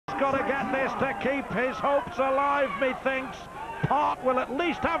got to get this to keep his hopes alive, methinks. Part will at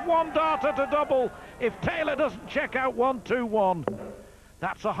least have one darter to double if Taylor doesn't check out 1-2-1.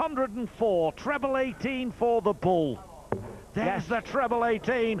 That's 104, treble 18 for the Bull. There's the treble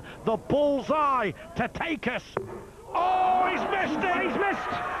 18, the bullseye to take us. Oh, he's missed it! He's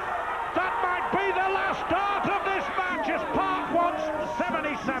missed! That might be the last dart of this match as Part wants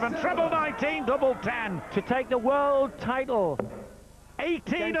 77, treble 19, double 10. To take the world title.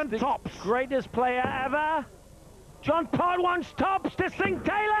 18 and tops. Greatest player ever. John Part wants tops to sink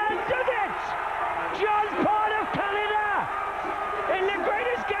Taylor and does it! John Part of Canada, in the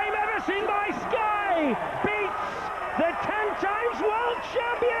greatest game ever seen by Sky, beats the 10 times world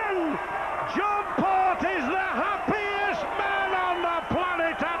champion. John Part is the happiest man on the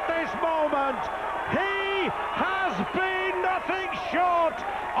planet at this moment. He has been nothing short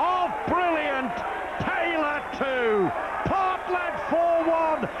of brilliant. Taylor 2, Part led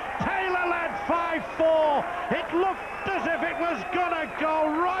 4-1, Taylor led 5-4. It looked as if it was gonna go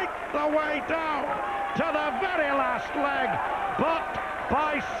right the way down to the very last leg, but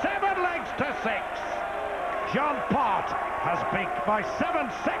by 7 legs to 6, John Part has beat by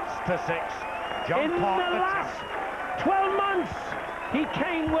 7-6 to 6. John In Part the last 12 months, he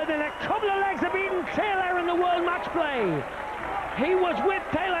came within a couple of legs of beating Taylor in the World Match Play. He was with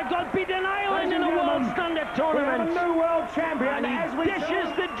Taylor, got beat in Ireland in a World Standard Tournament. We have a new world champion. And he dishes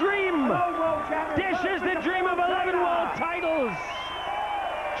the dream. Dishes the dream of 11 world titles.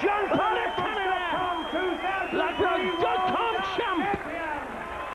 John Part of Canada, like the